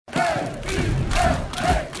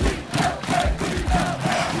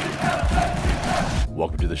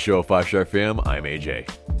Welcome to the show, 5-Star Fam. I'm AJ.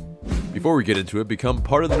 Before we get into it, become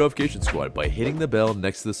part of the notification squad by hitting the bell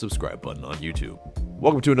next to the subscribe button on YouTube.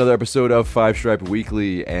 Welcome to another episode of 5-Stripe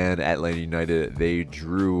Weekly, and Atlanta United, they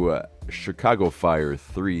drew Chicago Fire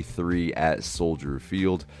 3-3 at Soldier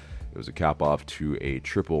Field. It was a cap-off to a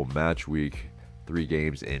triple match week, 3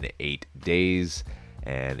 games in 8 days,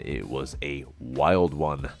 and it was a wild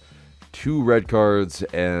one. 2 red cards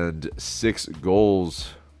and 6 goals.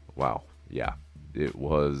 Wow, yeah. It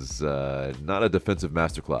was not a defensive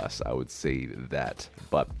masterclass, I would say that.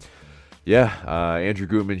 But, yeah, Andrew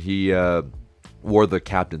Gutman, he wore the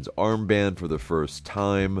captain's armband for the first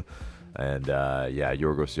time. And,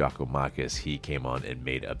 Giorgos Giakoumakis, he came on and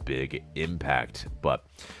made a big impact. But,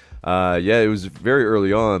 it was very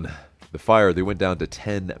early on. The Fire, they went down to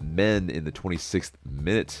 10 men in the 26th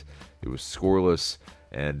minute. It was scoreless.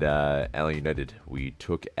 And Atlanta United, we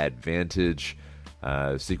took advantage.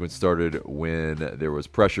 The sequence started when there was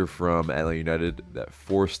pressure from Atlanta United that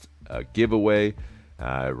forced a giveaway,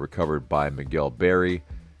 recovered by Miguel Berry.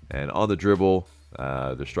 And on the dribble,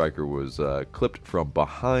 the striker was clipped from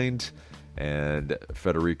behind, and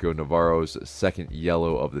Federico Navarro's second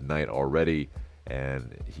yellow of the night already,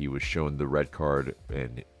 and he was shown the red card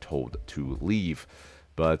and told to leave.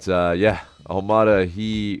 But, Almada,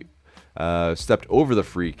 he stepped over the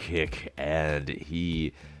free kick, and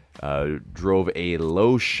he drove a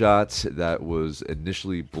low shot that was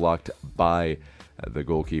initially blocked by the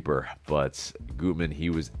goalkeeper. But Gutman,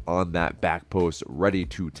 he was on that back post ready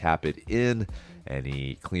to tap it in, and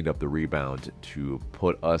he cleaned up the rebound to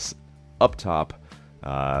put us up top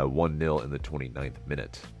 1-0 in the 29th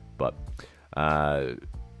minute. But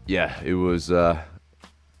it was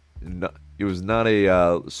not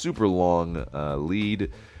a super long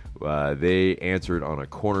lead. They answered on a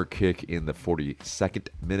corner kick in the 42nd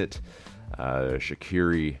minute.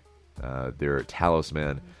 Shaqiri, their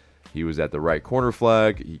talisman, he was at the right corner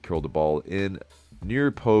flag. He curled the ball in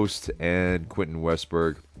near post, and Quentin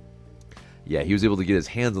Westberg, he was able to get his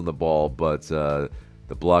hands on the ball, but the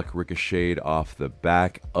block ricocheted off the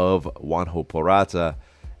back of Juanjo Porata,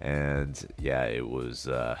 and it was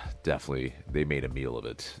definitely, they made a meal of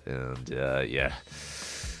it, and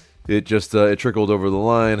it just it trickled over the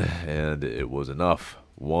line, and it was enough.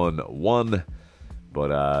 1-1.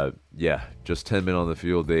 But, just 10 men on the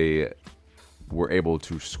field. They were able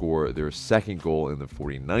to score their second goal in the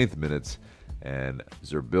 49th minute. And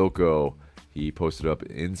Zerbilko, he posted up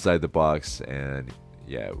inside the box. And,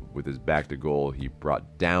 with his back to goal, he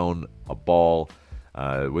brought down a ball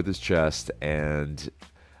with his chest. And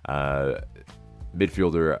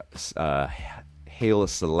midfielder Haile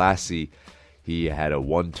Selassie, he had a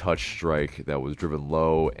one-touch strike that was driven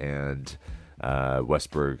low, and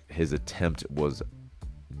Westberg, his attempt was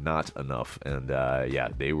not enough. And,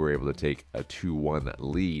 they were able to take a 2-1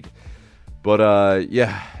 lead. But,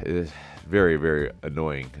 very, very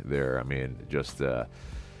annoying there. I mean, just,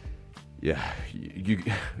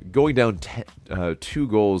 going down 2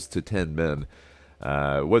 goals to 10 men,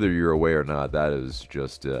 whether you're away or not, that is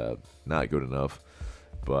just not good enough.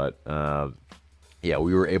 But,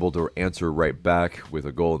 we were able to answer right back with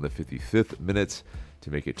a goal in the 55th minute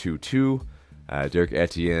to make it 2-2. Derek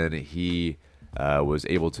Etienne, he was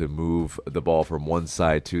able to move the ball from one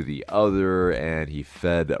side to the other, and he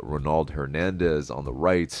fed Ronald Hernandez on the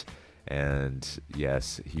right. And,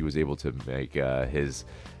 yes, he was able to make his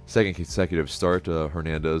second consecutive start.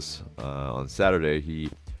 Hernandez, on Saturday,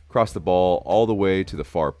 he crossed the ball all the way to the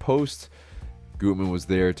far post. Gutman was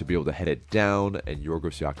there to be able to head it down, and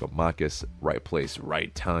Giorgos Giakoumakis, right place,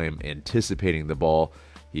 right time, anticipating the ball.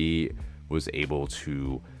 He was able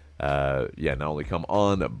to, not only come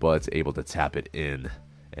on, but able to tap it in.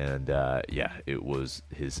 And, it was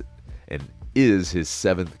his, and is his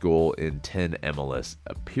 7th goal in 10 MLS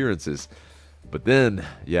appearances. But then,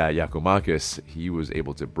 Giakoumakis, he was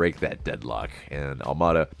able to break that deadlock. And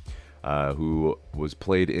Almada, who was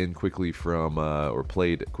played quickly from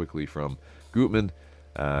Gutman,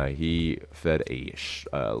 he fed a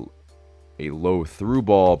low through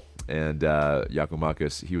ball, and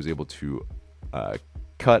Giakoumakis, he was able to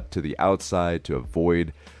cut to the outside to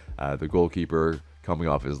avoid the goalkeeper coming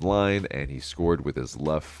off his line, and he scored with his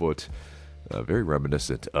left foot. Very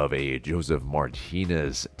reminiscent of a Joseph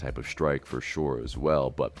Martinez type of strike for sure as well.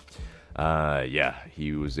 But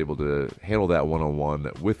he was able to handle that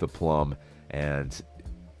one-on-one with aplomb, and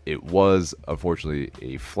it was, unfortunately,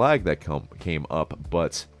 a flag that came up,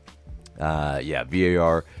 but,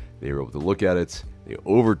 VAR, they were able to look at it, they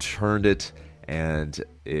overturned it, and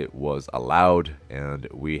it was allowed, and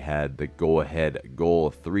we had the go-ahead goal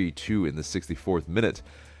 3-2 in the 64th minute.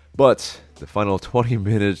 But the final 20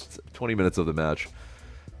 minutes of the match,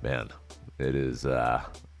 man, it is,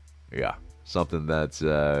 something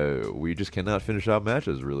that we just cannot finish out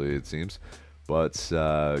matches, really, it seems. But,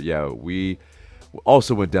 we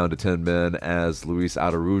also went down to 10 men as Luis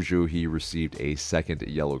Araujo, he received a second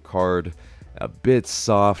yellow card. A bit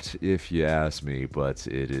soft, if you ask me, but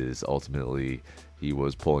it is ultimately, he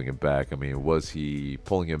was pulling him back. I mean, was he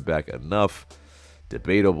pulling him back enough?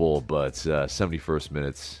 Debatable, but 71st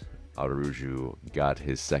minutes, Araujo got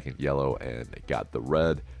his second yellow and got the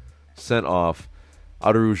red. Sent off.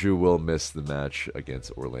 Araujo will miss the match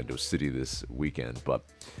against Orlando City this weekend, but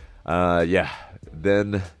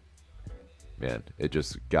then, man, it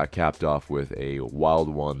just got capped off with a wild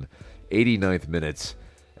one, 89th minute.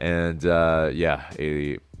 And, a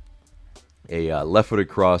left-footed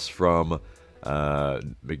cross from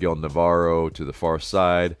Miguel Navarro to the far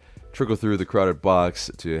side, trickle through the crowded box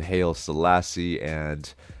to Haile Selassie,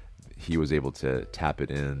 and he was able to tap it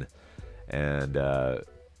in. And,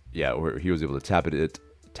 he was able to tap it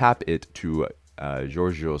to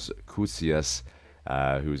Giorgos Koutsias,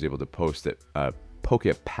 who was able to poke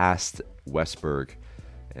it past Westberg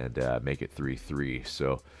and make it 3-3.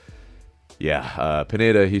 So,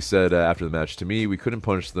 Pineda, he said after the match, to me, we couldn't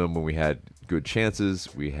punish them when we had good chances.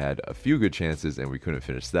 We had a few good chances, and we couldn't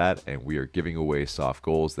finish that, and we are giving away soft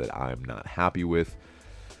goals that I'm not happy with.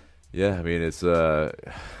 Yeah, I mean, it's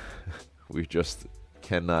we just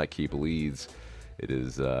cannot keep leads. It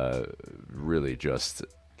is really just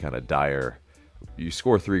kind of dire. You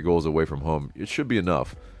score 3 goals away from home, it should be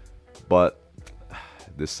enough, but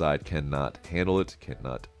this side cannot handle it,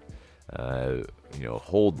 cannot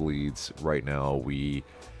hold leads right now. We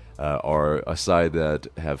are a side that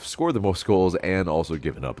have scored the most goals and also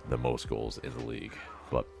given up the most goals in the league.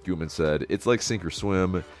 But Guman said, it's like sink or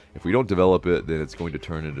swim. If we don't develop it, then it's going to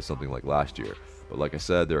turn into something like last year. But like I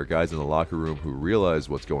said, there are guys in the locker room who realize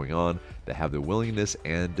what's going on, that have the willingness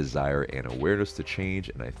and desire and awareness to change,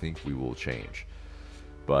 and I think we will change.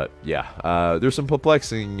 But there's some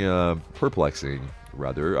perplexing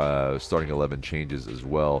starting 11 changes as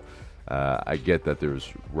well. I get that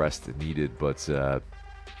there's rest needed, but 3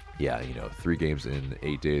 games in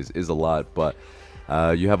 8 days is a lot. But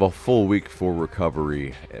you have a full week for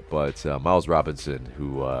recovery. But Miles Robinson,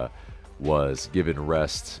 who was given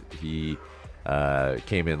rest, he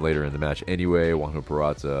came in later in the match anyway. Juanjo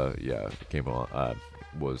Purata, came on,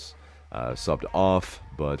 was subbed off.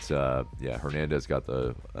 But Hernandez got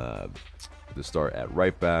the start at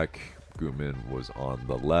right back. Guman was on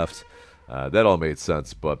the left. That all made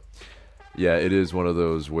sense, but it is one of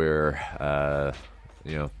those where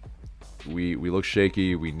we look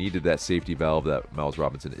shaky. We needed that safety valve that Miles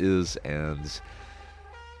Robinson is, and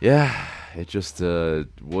it just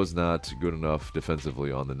was not good enough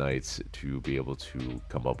defensively on the night to be able to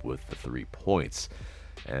come up with the 3 points.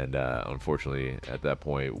 And unfortunately, at that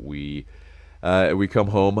point, we come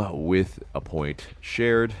home with a point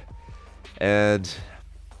shared, and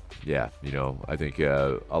I think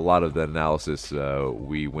a lot of the analysis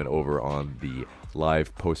we went over on the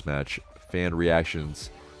live post-match fan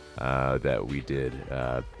reactions that we did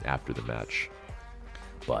after the match.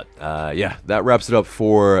 But, that wraps it up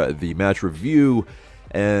for the match review.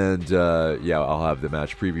 And, I'll have the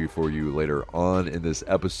match preview for you later on in this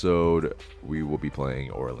episode. We will be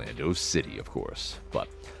playing Orlando City, of course. But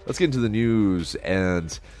let's get into the news.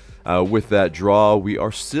 And with that draw, we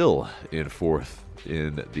are still in 4th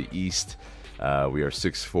in the East. We are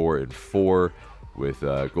 6-4-4 with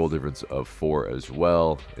a goal difference of 4 as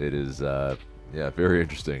well. It is very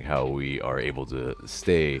interesting how we are able to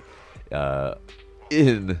stay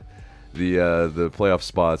in the playoff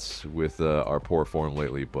spots with our poor form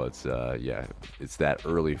lately. But it's that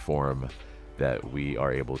early form that we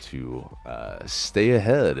are able to stay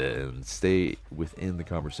ahead and stay within the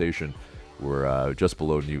conversation. We're just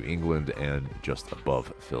below New England and just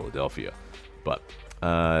above Philadelphia. But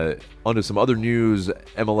onto some other news.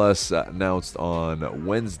 MLS announced on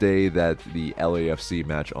Wednesday that the LAFC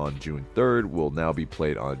match on June 3rd will now be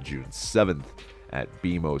played on June 7th at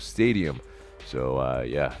BMO Stadium. So,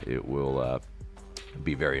 it will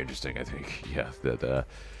be very interesting, I think. That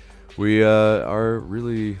we are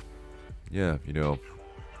really,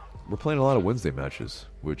 we're playing a lot of Wednesday matches,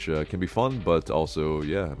 which can be fun, but also,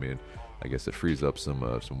 I guess it frees up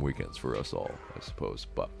some weekends for us all, I suppose.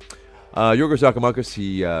 But Giorgos Giakoumakis,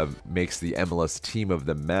 he makes the MLS Team of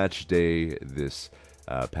the Match Day this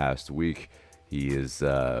past week. He is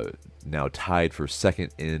now tied for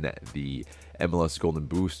second in the MLS Golden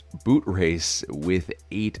Boot race with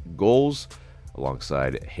 8 goals,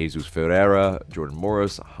 alongside Jesus Ferreira, Jordan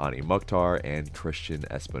Morris, Hani Mukhtar, and Christian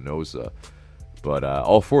Espinoza. But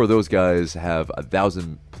all 4 of those guys have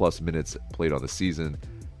 1,000+ minutes played on the season.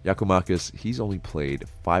 Giakoumakis, he's only played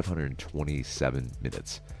 527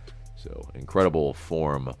 minutes. So incredible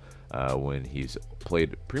form when he's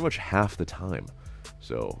played pretty much half the time.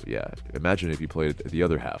 So yeah, imagine if he played the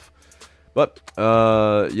other half. But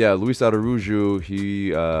yeah, Luis Araujo,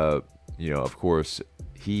 he of course,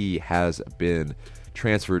 he has been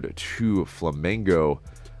transferred to Flamengo,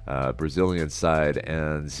 Brazilian side,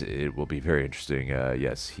 and it will be very interesting.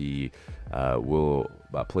 Yes, he will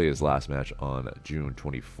play his last match on June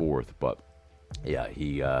 24th, but yeah,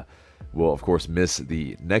 he will of course miss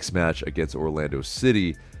the next match against Orlando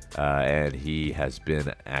City, and he has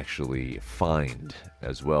been actually fined,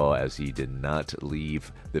 as well as he did not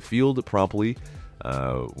leave the field promptly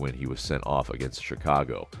when he was sent off against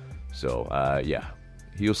Chicago. So yeah,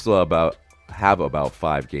 he'll still have about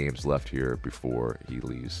 5 games left here before he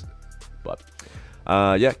leaves. But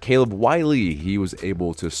yeah, Caleb Wiley, he was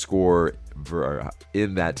able to score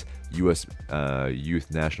in that U.S.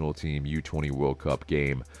 Youth National Team U20 World Cup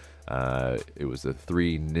game. It was a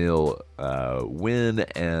 3-0 win,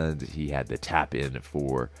 and he had the tap in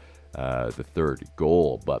for the 3rd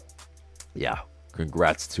goal. But yeah,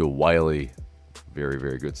 congrats to Wiley. Very,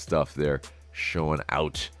 very good stuff there. Showing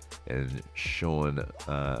out and showing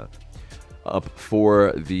up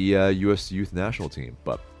for the U.S. Youth National Team.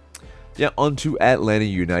 But yeah, on to Atlanta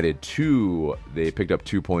United 2. They picked up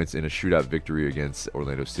 2 points in a shootout victory against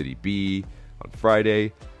Orlando City B on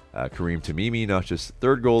Friday. Kareem Tamimi notched his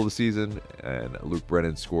 3rd goal of the season, and Luke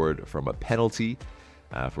Brennan scored from a penalty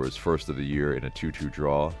for his first of the year in a 2-2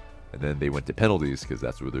 draw. And then they went to penalties because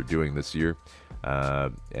that's what they're doing this year.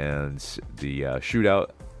 And the shootout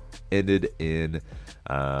ended in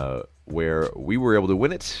where we were able to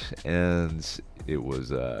win it, and it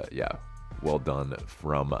was yeah, well done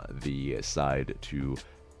from the side to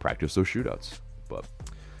practice those shootouts. But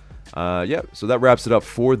yeah, so that wraps it up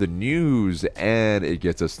for the news, and it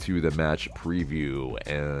gets us to the match preview.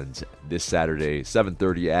 And this Saturday,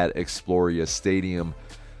 7:30 at Exploria Stadium,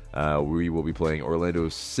 we will be playing Orlando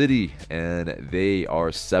City, and they are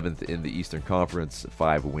 7th in the Eastern Conference,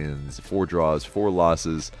 5 wins, 4 draws, 4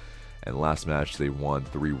 losses, and last match they won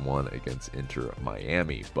 3-1 against Inter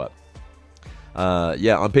Miami. But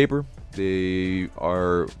yeah, on paper they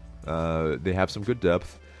have some good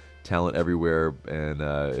depth, talent everywhere, and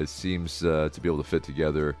it seems to be able to fit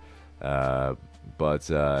together. But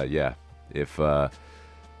yeah, if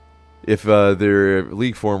their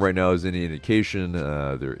league form right now is any indication,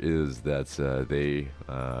 there is that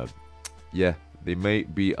they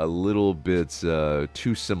might be a little bit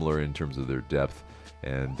too similar in terms of their depth,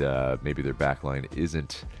 and maybe their backline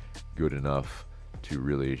isn't good enough to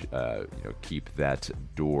really keep that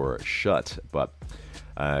door shut. But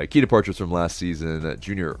key departures from last season: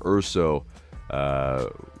 Junior Urso,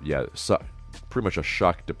 pretty much a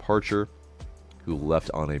shock departure, who left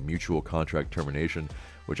on a mutual contract termination,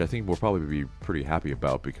 which I think we'll probably be pretty happy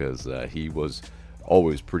about because he was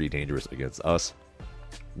always pretty dangerous against us.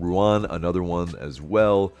 Ruan, another one as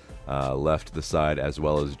well, left the side, as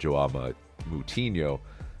well as Joao Moutinho.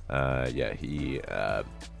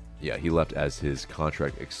 He left as his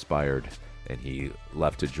contract expired, and he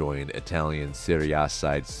left to join Italian Serie A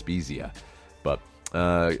side Spezia. But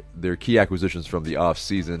their key acquisitions from the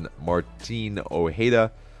off-season: Martin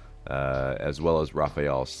Ojeda, as well as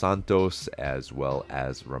Rafael Santos, as well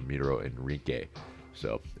as Ramiro Enrique.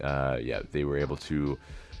 So yeah, they were able to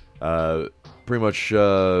pretty much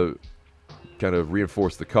kind of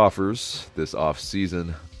reinforce the coffers this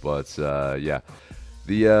off-season. But yeah,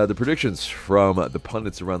 the predictions from the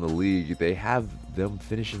pundits around the league, they have them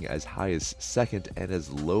finishing as high as 2nd and as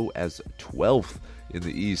low as 12th in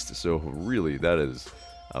the East. So really, that is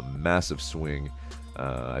a massive swing.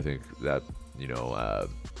 I think that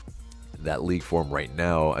that league form right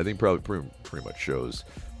now, I think probably pretty much shows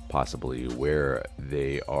possibly where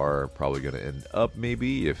they are probably going to end up,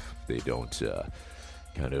 maybe, if they don't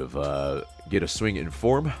kind of get a swing in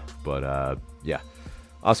form. But yeah,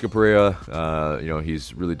 Oscar Pereira,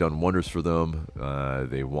 he's really done wonders for them.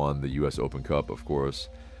 They won the U.S. Open Cup, of course,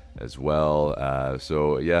 as well.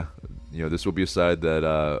 So yeah, this will be a side that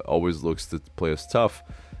always looks to play us tough,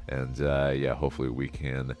 and yeah, hopefully we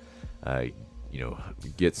can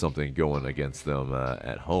get something going against them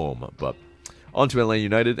at home. But on to Atlanta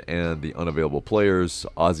United and the unavailable players.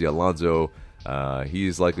 Ozzy Alonso,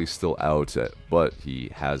 he's likely still out, but he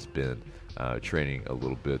has been training a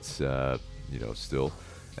little bit, still.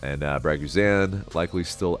 And Brad Guzan likely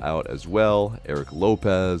still out as well. Eric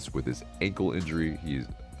Lopez with his ankle injury, he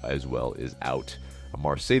as well is out.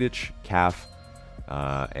 Amar Sejdic, calf,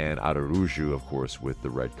 and Araujo, of course, with the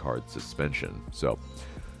red card suspension. So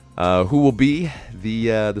Who will be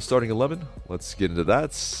the starting 11? Let's get into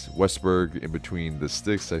that. Westberg in between the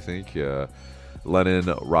sticks, I think.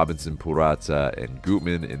 Lennon, Robinson, Purata, and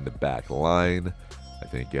Gutman in the back line. I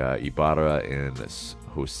think Ibarra and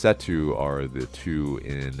Josetu are the two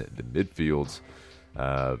in the midfield.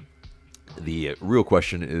 The real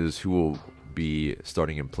question is who will be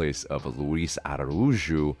starting in place of Luis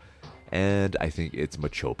Araujo, and I think it's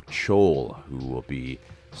Machop Chol who will be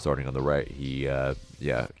starting on the right. He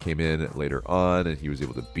came in later on, and he was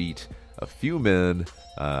able to beat a few men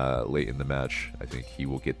late in the match. I think he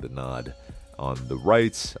will get the nod on the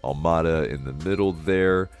right. Almada in the middle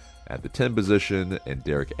there at the 10 position, and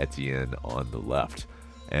Derek Etienne on the left.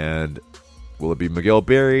 And will it be Miguel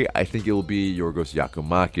Berry? I think it will be Giorgos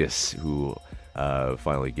Giakoumakis who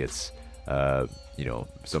finally gets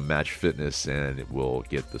some match fitness and will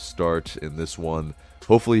get the start in this one.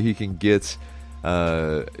 Hopefully he can get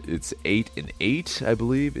it's 8-8, I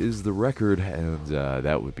believe, is the record, and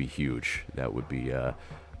that would be huge. That would be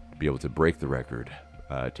able to break the record,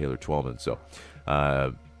 Taylor Twellman. So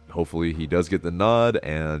hopefully he does get the nod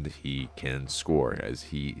and he can score, as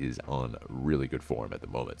he is on really good form at the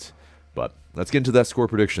moment. But let's get into that score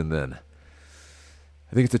prediction then.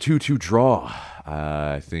 I think it's a 2-2 draw.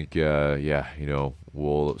 I think,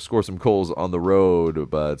 we'll score some goals on the road,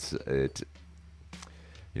 but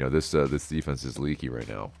this defense is leaky right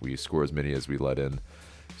now. We score as many as we let in.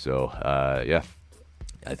 So,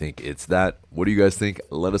 I think it's that. What do you guys think?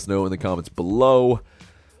 Let us know in the comments below.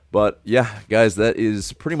 But, yeah, guys, that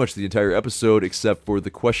is pretty much the entire episode except for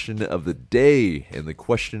the question of the day. And the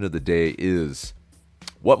question of the day is,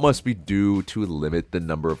 what must we do to limit the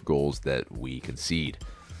number of goals that we concede?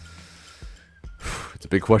 It's a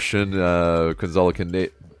big question. Gonzalo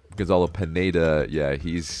Pineda,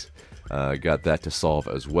 he's got that to solve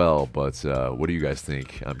as well. But what do you guys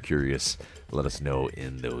think? I'm curious. Let us know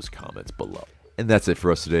in those comments below. And that's it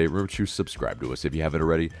for us today. Remember to subscribe to us if you haven't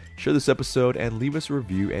already. Share this episode and leave us a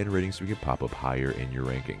review and rating so we can pop up higher in your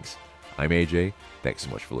rankings. I'm AJ. Thanks so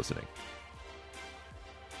much for listening.